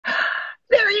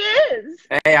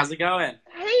Hey, how's it going?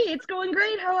 Hey, it's going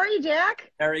great. How are you,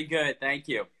 Jack? Very good, thank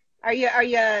you. Are you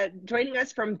joining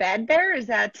us from bed there? Is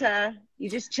that you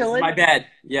just This is chilling? my bed.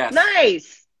 Yes.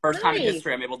 Nice. First time in Nice.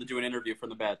 history I'm able to do an interview from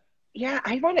the bed. Yeah,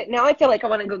 I want it now. I feel like I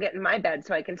want to go get in my bed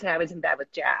so I can say I was in bed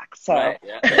with Jack. So Right,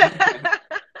 yeah.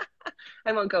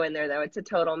 I won't go in there though. It's a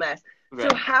total mess. So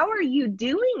Right. how are you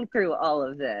doing through all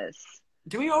of this?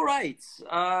 Doing all right.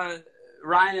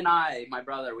 Ryan and I, my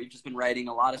brother, we've just been writing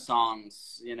a lot of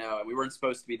songs, and we weren't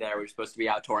supposed to be there. We were supposed to be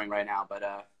out touring right now, but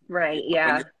Right, when yeah.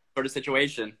 you're in this sort of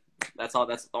situation, that's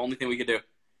the only thing we could do.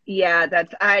 Yeah,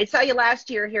 I saw you last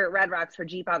year here at Red Rocks for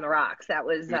Jeep on the Rocks. That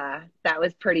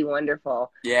was pretty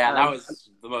wonderful. Yeah, that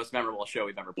was the most memorable show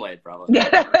we've ever played, probably.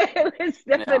 Yeah, it was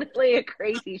Yeah. definitely a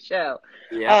crazy show.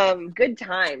 Yeah. Good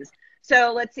times.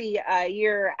 So let's see,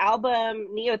 your album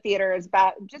Neo Theater is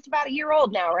just about a year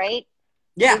old now, right? I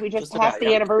Yeah, think we just just passed about, the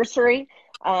yeah. anniversary.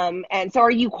 And so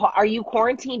are you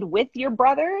quarantined with your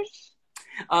brothers?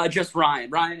 Just Ryan.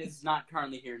 Ryan is not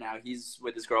currently here now. He's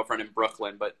with his girlfriend in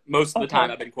Brooklyn, but most of the time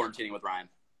Okay. I've been quarantining with Ryan.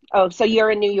 Oh, so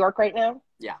you're in New York right now?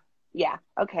 Yeah. Yeah.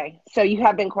 Okay. So you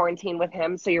have been quarantined with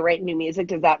him. So you're writing new music.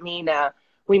 Does that mean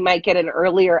we might get an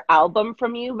earlier album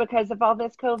from you because of all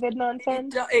this COVID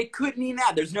nonsense? It could mean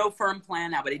that. There's no firm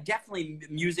plan now, but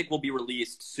music will be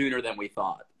released sooner than we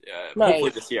thought. Hopefully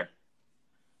Nice. this year.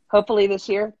 Hopefully this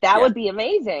year. That Yeah. would be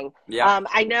amazing. Yeah.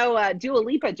 I know Dua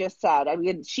Lipa just said, I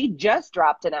mean, she just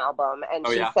dropped an album and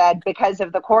Oh, she yeah. said because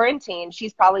of the quarantine,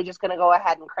 she's probably just going to go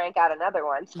ahead and crank out another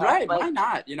one. So, Right. like, Why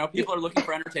not? People are looking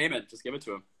for entertainment. Just give it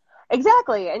to them.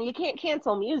 exactly. And you can't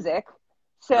cancel music. Right.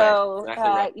 So,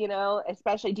 Exactly right.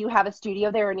 especially, do you have a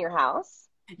studio there in your house?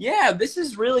 Yeah. This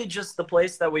is really just the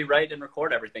place that we write and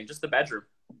record everything. Just the bedroom.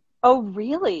 Oh,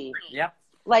 really? Yeah.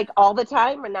 Like all the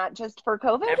time and not just for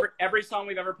COVID? Every song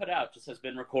we've ever put out just has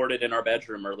been recorded in our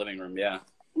bedroom or living room. Yeah.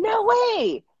 No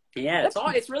way. Yeah.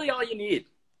 It's really all you need,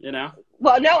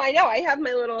 Well, no, I know. I have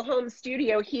my little home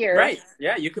studio here. Right.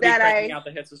 Yeah. You could be That cranking out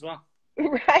the hits as well.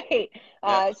 Right.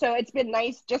 Yeah. So it's been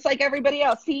nice, just like everybody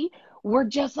else. See, we're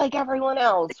just like everyone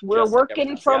else. We're Just like working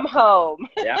everyone else, from home.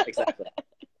 Yeah, exactly.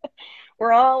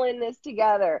 We're all in this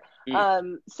together.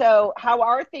 Mm. So how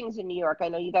are things in New York? I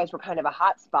know you guys were kind of a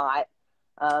hot spot.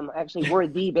 Actually, we're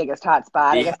the biggest hot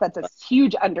spot. I guess that's a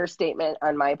huge understatement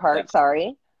on my part. Yeah.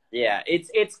 Sorry. Yeah,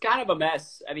 it's kind of a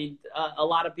mess. I mean, a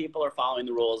lot of people are following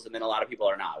the rules, and then a lot of people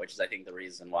are not, which is, I think, the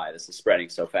reason why this is spreading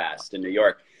so fast in New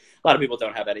York. A lot of people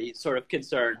don't have any sort of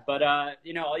concern, but all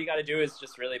you got to do is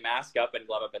just really mask up and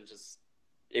glove up, and just,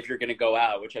 if you're going to go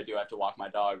out, which I do have to walk my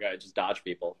dog, just dodge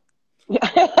people.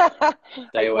 Like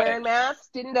Stay away. wearing masks?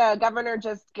 Didn't the governor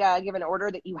just give an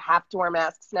order that you have to wear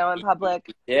masks now in public?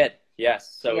 He did,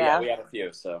 yes. So Yeah. we have a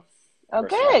few. So. Oh,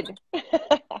 good.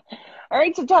 All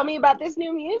right, so tell me about this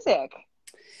new music.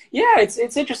 Yeah, it's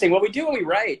interesting. What we do when we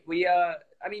write, we're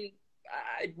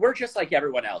just like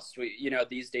everyone else.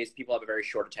 These days people have a very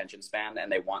short attention span and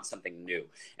they want something new.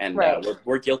 And Right.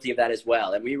 We're guilty of that as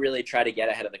well. And we really try to get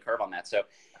ahead of the curve on that. So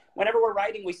whenever we're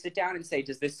writing, we sit down and say,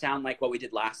 does this sound like what we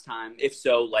did last time? If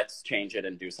so, let's change it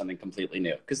and do something completely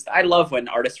new. Because I love when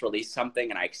artists release something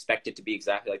and I expect it to be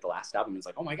exactly like the last album. It's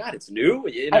like, oh my God, it's new.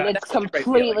 And it's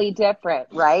completely different,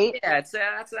 right? Yeah,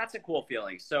 that's a cool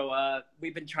feeling. So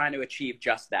we've been trying to achieve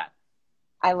just that.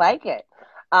 I like it.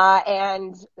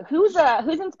 And who's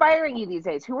inspiring you these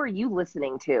days? Who are you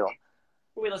listening to?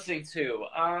 Who are we listening to?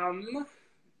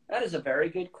 That is a very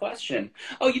good question.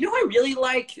 Oh, I really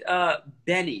like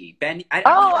Benny. Benny. I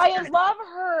love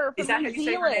her Is from that New how you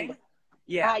say her Zealand. name?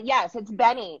 Yeah. Yes, it's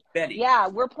Benny. Benny. Yeah,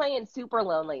 we're playing Super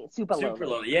Lonely. Super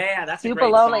Lonely. Yeah, that's a Super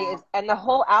great Lonely song. and the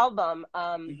whole album.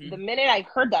 The minute I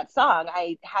heard that song,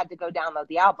 I had to go download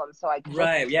the album so I could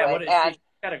Right. listen Yeah. to it. She's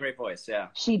got a great voice. Yeah.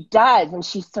 She does, and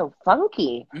she's so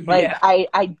funky. Like, Yeah.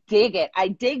 I dig it. I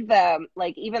dig the,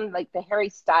 like, even like the Harry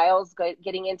Styles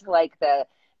getting into like the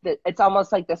it's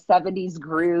almost like the 70s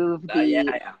groove.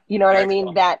 Yeah. You know what I Very mean?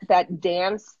 cool. That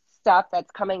dance stuff that's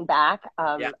coming back.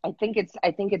 Yeah. I think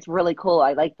it's really cool.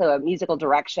 I like the musical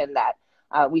direction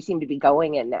that we seem to be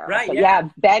going in now. Right. So Yeah.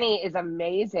 Benny is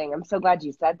amazing. I'm so glad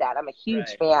you said that. I'm a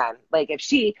huge fan. Like,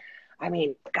 I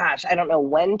mean, gosh, I don't know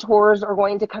when tours are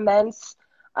going to commence.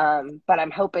 But I'm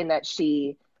hoping that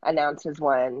she announces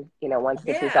one, once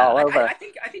this is all over. I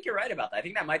think you're right about that. I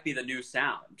think that might be the new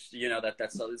sound.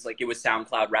 It's like it was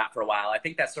SoundCloud rap for a while. I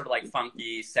think that's sort of like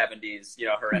funky 70s.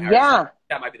 Her and Harry. Yeah.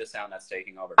 That might be the sound that's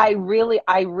taking over. I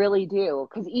really do,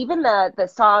 because even the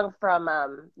song from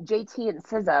JT and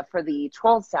SZA for the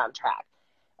Trolls soundtrack.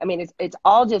 I mean, it's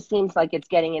all just seems like it's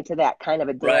getting into that kind of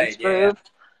a dance groove.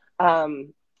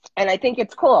 And I think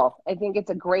it's cool. I think it's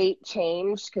a great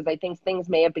change because I think things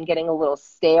may have been getting a little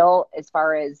stale as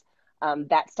far as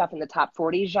that stuff in the top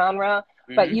 40 genre.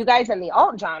 But Mm-hmm. you guys in the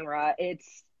alt genre,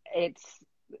 it's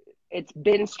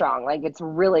been strong. Like it's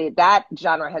really, that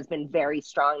genre has been very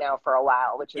strong now for a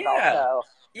while, which is Yeah. also.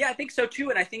 Yeah, I think so too.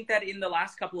 And I think that in the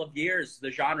last couple of years,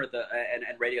 the genre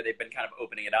and radio, they've been kind of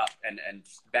opening it up and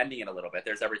bending it a little bit.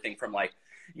 There's everything from like,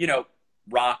 you know,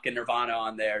 rock and Nirvana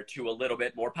on there to a little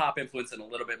bit more pop influence and a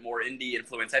little bit more indie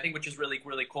influence, I think, which is really,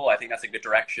 really cool. I think that's a good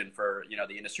direction for, you know,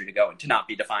 the industry to go and to not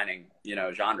be defining, you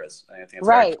know, genres. I think it's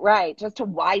Right. Just to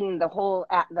widen the whole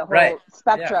right.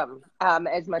 spectrum,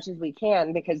 as much as we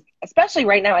can, because especially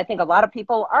right now, I think a lot of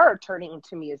people are turning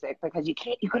to music because you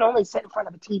can only sit in front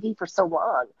of a TV for so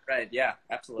long. Right. Yeah,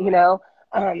 absolutely. You know,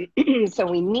 so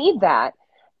we need that.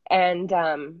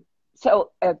 And,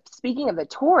 so speaking of the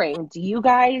touring, do you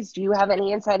have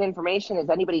any inside information?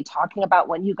 Is anybody talking about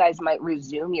when you guys might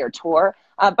resume your tour?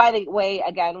 By the way,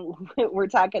 again, we're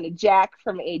talking to Jack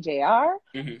from AJR.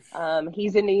 Mm-hmm.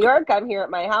 He's in New York. I'm here at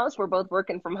my house. We're both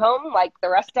working from home like the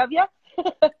rest of you.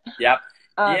 Yep.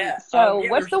 Yeah. So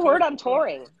what's the word on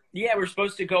touring? Yeah, we're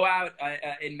supposed to go out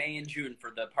in May and June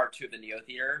for the part 2 of the Neo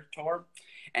Theater tour.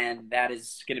 And that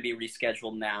is going to be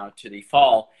rescheduled now to the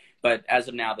fall. But as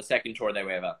of now, the second tour that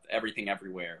we have up, Everything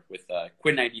Everywhere, with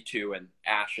Quinn 92 and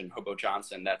Ash and Hobo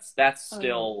Johnson, that's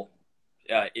still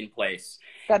in place.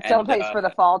 That's still in place for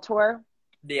the fall tour?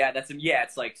 Yeah,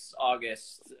 it's like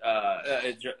August,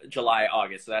 July,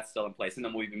 August. So that's still in place. And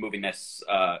then we'll be moving this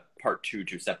part 2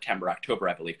 to September, October,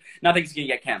 I believe. Nothing's going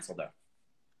to get canceled,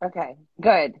 though. Okay,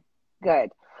 good.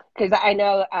 Because I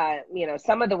know, you know,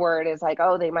 some of the word is like,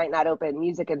 oh, they might not open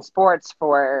music and sports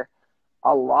for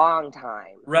a long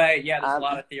time. Right. Yeah. There's a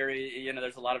lot of theory. You know,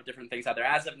 there's a lot of different things out there.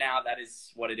 As of now, that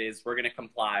is what it is. We're going to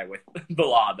comply with the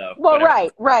law, though. Well,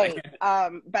 right.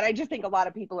 But I just think a lot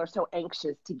of people are so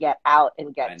anxious to get out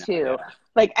and get to. Yeah.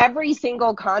 Like every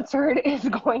single concert is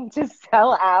going to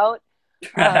sell out.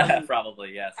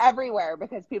 Probably, yes. Everywhere,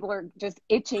 because people are just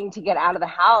itching to get out of the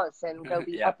house and go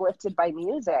be uplifted by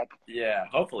music. Yeah.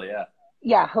 Hopefully. Yeah.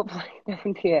 Yeah, hopefully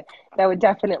that would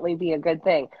definitely be a good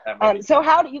thing. So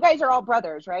how do you guys are all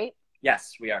brothers, right?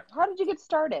 Yes, we are. How did you get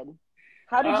started?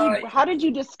 How did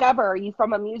you discover? Are you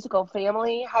from a musical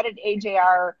family? How did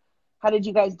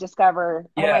you guys discover?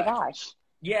 Yeah. Oh my gosh.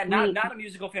 Yeah, not a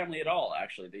musical family at all,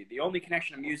 actually. The only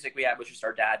connection of music we had was just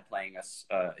our dad playing us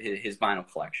his vinyl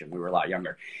collection. We were a lot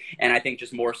younger. And I think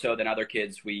just more so than other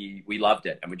kids, we loved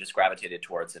it, and we just gravitated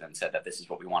towards it and said that this is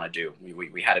what we want to do.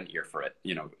 We had an ear for it,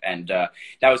 you know. And that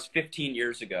was 15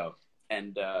 years ago.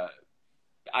 And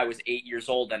I was 8 years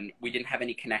old, and we didn't have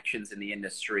any connections in the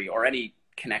industry or any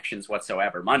connections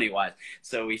whatsoever, money-wise.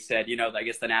 So we said, you know, I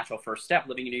guess the natural first step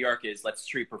living in New York is let's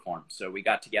street perform. So we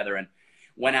got together and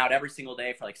went out every single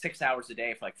day for like 6 hours a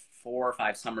day for like 4 or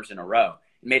 5 summers in a row.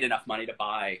 Made enough money to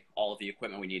buy all of the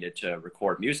equipment we needed to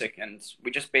record music. And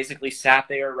we just basically sat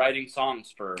there writing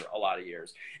songs for a lot of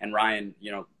years. And Ryan,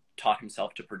 you know, taught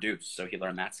himself to produce. So he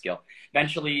learned that skill.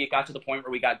 Eventually it got to the point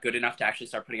where we got good enough to actually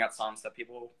start putting out songs that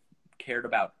people cared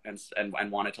about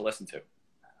and wanted to listen to.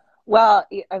 Well,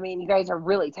 I mean, you guys are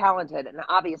really talented. And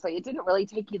obviously it didn't really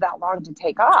take you that long to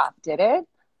take off, did it?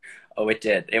 Oh, it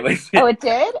did. It was. Oh, it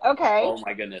did? Okay. Oh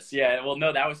my goodness. Yeah. Well,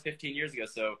 no, that was 15 years ago.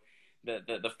 So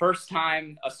the first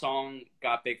time a song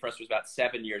got big for us was about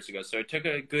 7 years ago. So it took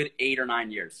a good 8 or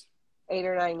 9 years. 8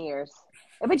 or 9 years.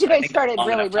 But you guys started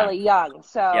really, really young.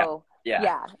 So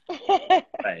yeah.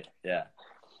 Right. Yeah.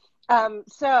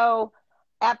 So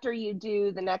after you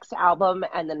do the next album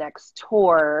and the next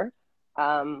tour,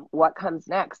 what comes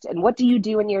next? And what do you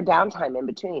do in your downtime in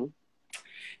between?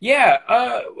 Yeah,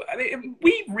 I mean,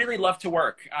 we really love to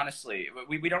work, honestly.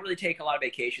 We don't really take a lot of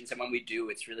vacations, and when we do,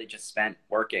 it's really just spent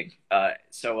working.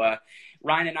 So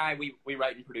Ryan and I, we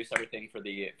write and produce everything for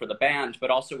the band, but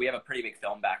also we have a pretty big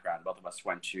film background. Both of us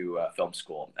went to film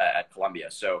school at Columbia,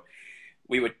 so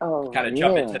we would kind of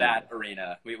jump into that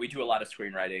arena. We do a lot of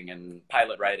screenwriting and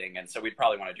pilot writing, and so we'd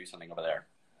probably want to do something over there.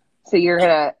 So you're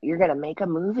gonna make a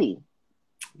movie.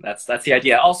 That's the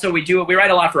idea. Also, we write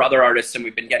a lot for other artists, and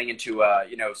we've been getting into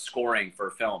you know, scoring for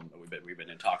film. We've been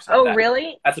in talks about that. Oh,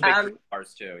 really? That's a big dream of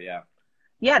ours too. Yeah.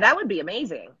 Yeah, that would be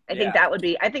amazing. I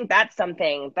think that's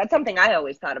something I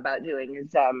always thought about doing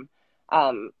is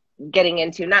getting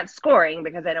into, not scoring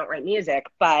because I don't write music,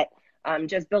 but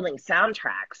just building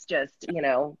soundtracks, just, you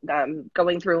know,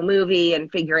 going through a movie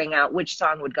and figuring out which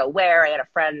song would go where. I had a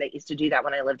friend that used to do that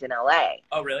when I lived in LA.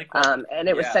 Oh, really? Cool. And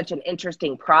it was such an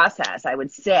interesting process. I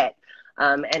would sit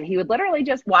and he would literally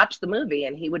just watch the movie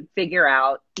and he would figure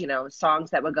out, you know,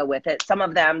 songs that would go with it. Some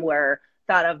of them were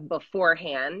thought of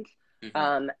beforehand.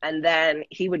 And then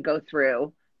he would go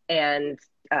through and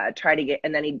try to get,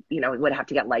 and then he, you know, he would have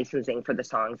to get licensing for the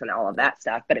songs and all of that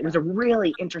stuff. But it was a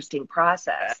really interesting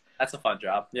process. That's a fun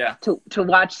job. Yeah. To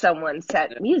watch someone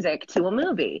set music to a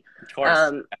movie. Of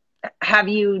course. Have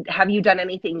you done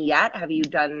anything yet? Have you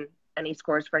done any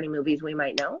scores for any movies we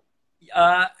might know?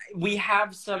 We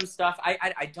have some stuff.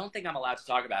 I don't think I'm allowed to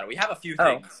talk about it. We have a few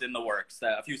things in the works,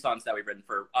 a few songs that we've written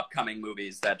for upcoming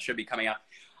movies that should be coming out.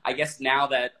 I guess now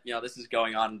that, you know, this is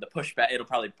going on, the pushback, it'll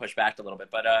probably push back a little bit.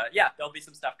 But yeah, there'll be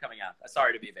some stuff coming out.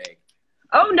 Sorry to be vague.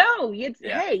 Oh no,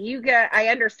 hey, I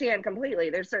understand completely.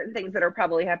 There's certain things that are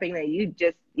probably happening that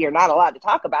you're not allowed to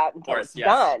talk about until it's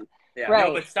done. Yeah, right.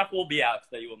 No, but stuff will be out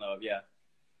that you will know of. Yeah.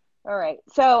 All right.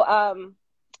 So,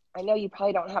 I know you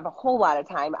probably don't have a whole lot of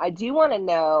time. I do want to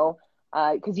know,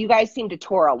 because you guys seem to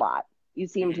tour a lot. You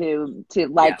seem to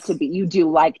like to be. You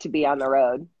do like to be on the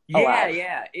road.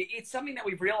 Yeah. It's something that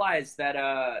we've realized that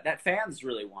that fans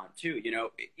really want too. You know,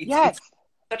 it's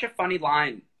such a funny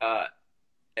line.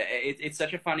 It's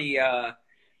such a funny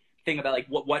thing about like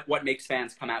what makes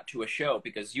fans come out to a show,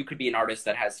 because you could be an artist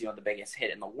that has, you know, the biggest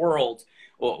hit in the world,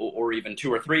 or even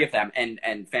 2 or 3 of them,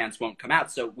 and fans won't come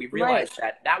out. So we realized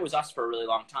that was us for a really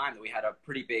long time, that we had a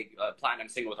pretty big platinum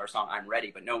single with our song I'm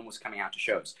Ready, but no one was coming out to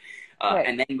shows.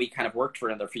 And then we kind of worked for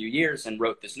another few years and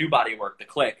wrote this new body of work, The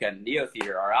Click and Neo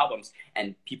Theater, our albums,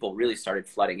 and people really started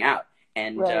flooding out.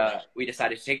 And we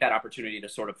decided to take that opportunity to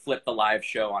sort of flip the live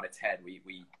show on its head.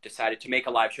 We decided to make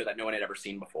a live show that no one had ever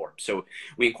seen before. So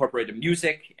we incorporated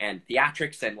music and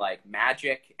theatrics and like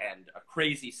magic and a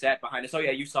crazy set behind us. Oh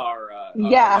yeah, you saw our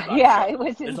it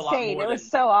was insane. It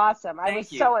was so awesome. I was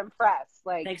so impressed.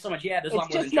 Like, thanks so much. Yeah, there's a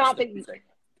lot more than just the music.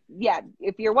 Yeah,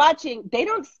 if you're watching, they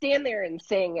don't stand there and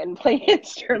sing and play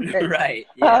instruments. Right.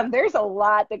 Yeah. There's a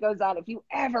lot that goes on. If you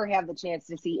ever have the chance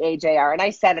to see AJR, and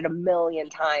I said it a million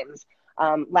times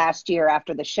last year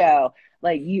after the show,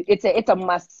 like it's a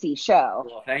must-see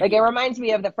show. Well, it reminds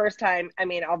me of the first time. I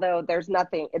mean, although there's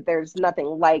nothing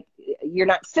like, you're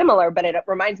not similar, but it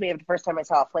reminds me of the first time I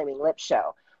saw a Flaming Lips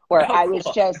show, where I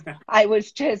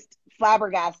was just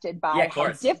flabbergasted by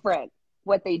how different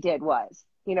what they did was.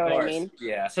 You know what I mean?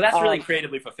 Yeah. So that's really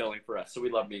creatively fulfilling for us. So we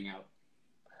love being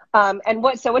out. And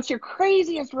what's your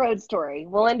craziest road story?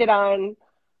 We'll end it on,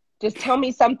 just tell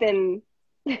me something.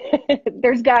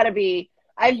 There's got to be.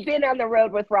 I've been on the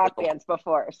road with rock bands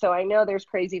before, so I know there's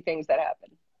crazy things that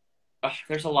happen.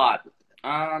 There's a lot.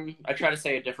 I try to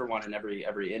say a different one in every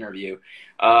interview.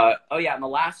 On the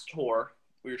last tour,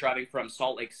 we were driving from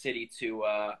Salt Lake City to. We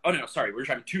were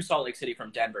driving to Salt Lake City from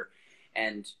Denver,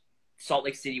 and Salt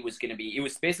Lake City was it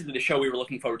was basically the show we were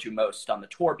looking forward to most on the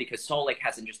tour, because Salt Lake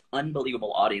has an just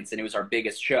unbelievable audience, and it was our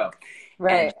biggest show.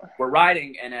 Right. And we're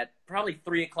riding, and at probably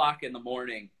 3 o'clock in the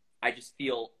morning, I just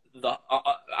feel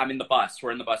I'm in the bus.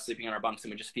 We're in the bus sleeping on our bunks,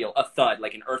 and we just feel a thud,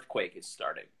 like an earthquake is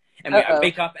starting. And I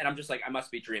wake up, and I'm just like, I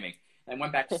must be dreaming. And I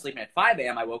went back to sleep, and at 5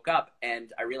 a.m. I woke up,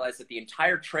 and I realized that the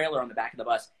entire trailer on the back of the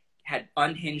bus had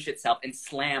unhinged itself and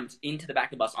slammed into the back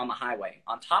of the bus on the highway.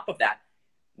 On top of that,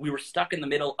 we were stuck in the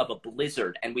middle of a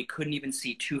blizzard, and we couldn't even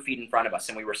see 2 feet in front of us,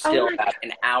 and we were still about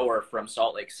an hour from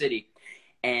Salt Lake City.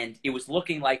 And it was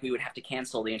looking like we would have to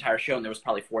cancel the entire show, and there was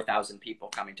probably 4,000 people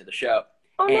coming to the show.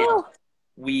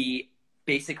 We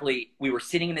were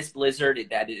sitting in this blizzard.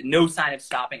 It had no sign of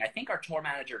stopping. I think our tour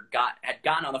manager had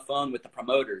gotten on the phone with the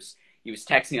promoters. He was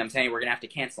texting them saying, we're going to have to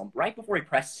cancel them. Right before he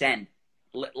pressed send,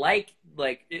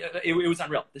 it was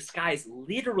unreal. The skies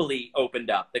literally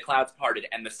opened up, the clouds parted,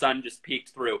 and the sun just peeked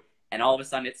through, and all of a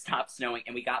sudden it stopped snowing,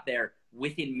 and we got there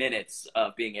within minutes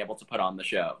of being able to put on the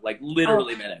show. Like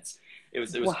literally minutes. It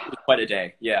was quite a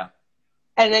day. Yeah.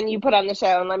 And then you put on the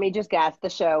show, and let me just guess, the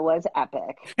show was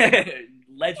epic.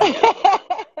 Legendary.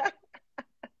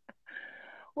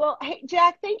 Well, hey,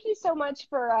 Jack, thank you so much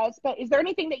for us. But is there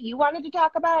anything that you wanted to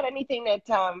talk about? Anything that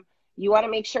you want to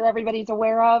make sure everybody's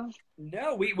aware of?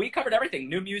 No, we covered everything.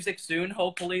 New music soon,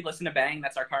 hopefully. Listen to Bang.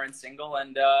 That's our current single.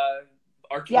 And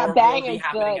our tour will be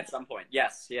happening at some point.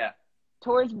 Yes, yeah.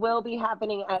 Tours will be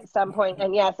happening at some point.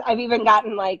 And yes, I've even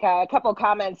gotten like a couple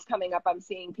comments coming up. I'm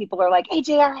seeing people are like,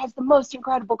 AJR has the most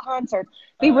incredible concert.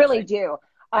 They really do.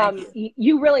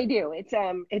 You really do.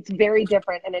 It's very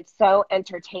different, and it's so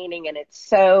entertaining, and it's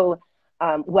so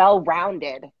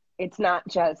well-rounded. It's not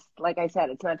just, like I said,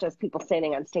 it's not just people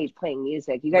standing on stage playing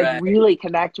music. You guys really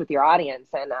connect with your audience,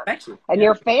 and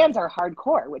your fans are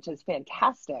hardcore, which is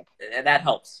fantastic. That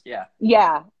helps. Yeah.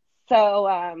 Yeah.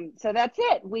 So that's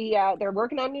it. They're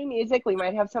working on new music. We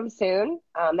might have some soon.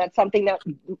 That's something that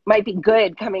might be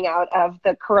good coming out of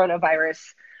the coronavirus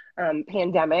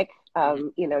pandemic.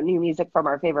 New music from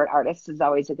our favorite artists is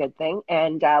always a good thing.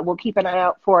 And we'll keep an eye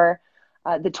out for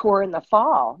the tour in the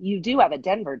fall. You do have a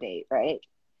Denver date, right?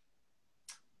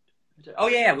 Oh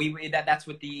yeah, that's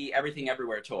with the Everything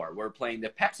Everywhere tour. We're playing the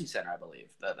Pepsi Center, I believe.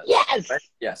 Yes. Right?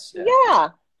 Yes. Yeah.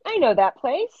 I know that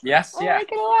place. Yes. I Yeah.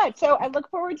 like it a lot. So I look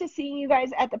forward to seeing you guys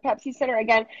at the Pepsi Center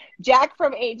again. Jack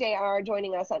from AJR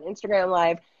joining us on Instagram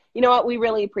Live. You know what? We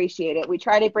really appreciate it. We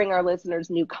try to bring our listeners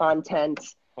new content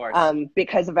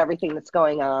because of everything that's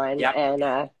going on,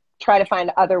 and try to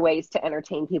find other ways to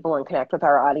entertain people and connect with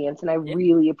our audience. And I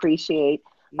really appreciate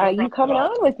you coming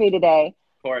on with me today.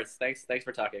 Of course. Thanks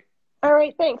for talking. All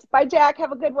right. Thanks. Bye, Jack.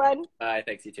 Have a good one. Bye.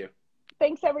 Thanks, you too.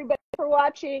 Thanks, everybody, for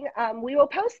watching. We will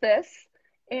post this,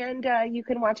 and you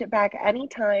can watch it back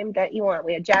anytime that you want.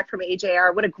 We had Jack from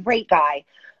AJR. What a great guy.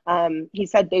 He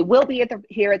said they will be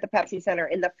here at the Pepsi Center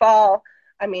in the fall.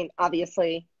 I mean,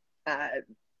 obviously,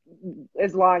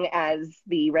 as long as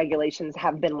the regulations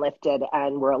have been lifted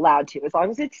and we're allowed to, as long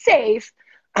as it's safe,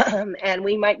 and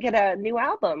we might get a new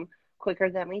album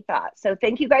quicker than we thought. So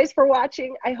thank you guys for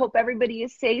watching. I hope everybody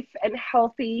is safe and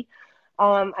healthy.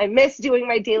 I miss doing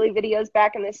my daily videos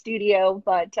back in the studio,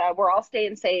 but we're all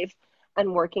staying safe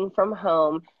and working from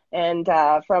home. And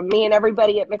from me and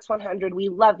everybody at Mix100, we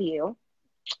love you.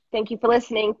 Thank you for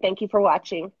listening. Thank you for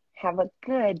watching. Have a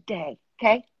good day.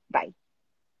 Okay? Bye.